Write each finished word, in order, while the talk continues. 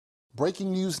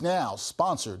Breaking News Now,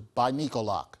 sponsored by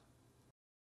nicolock.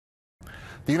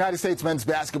 The United States men's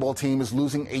basketball team is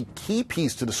losing a key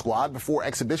piece to the squad before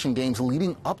exhibition games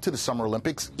leading up to the Summer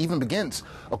Olympics even begins.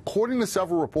 According to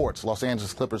several reports, Los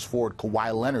Angeles Clippers forward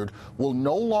Kawhi Leonard will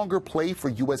no longer play for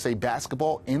USA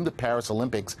Basketball in the Paris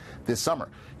Olympics this summer.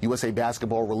 USA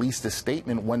Basketball released a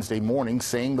statement Wednesday morning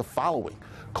saying the following: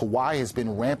 Kawhi has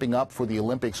been ramping up for the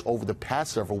Olympics over the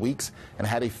past several weeks and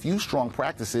had a few strong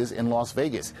practices in Las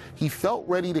Vegas. He felt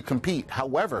ready to compete.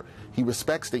 However, he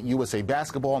respects that USA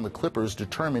Basketball and the Clippers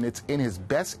determine it's in his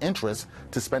best interest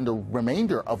to spend the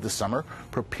remainder of the summer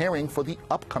preparing for the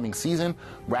upcoming season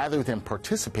rather than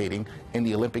participating in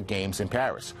the Olympic Games in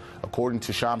Paris. According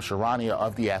to Shams Charania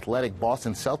of The Athletic,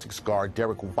 Boston Celtics guard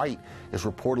Derrick White is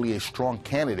reportedly a strong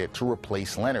candidate to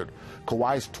replace Leonard.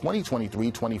 Kawhi's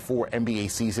 2023-24 NBA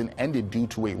season ended due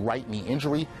to a right knee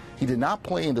injury. He did not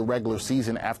play in the regular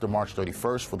season after March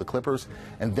 31st for the Clippers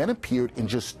and then appeared in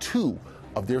just 2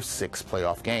 of their 6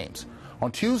 playoff games.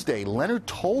 On Tuesday, Leonard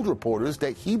told reporters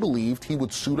that he believed he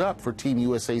would suit up for Team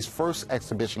USA's first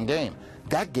exhibition game.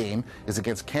 That game is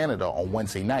against Canada on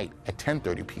Wednesday night at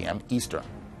 10:30 p.m. Eastern.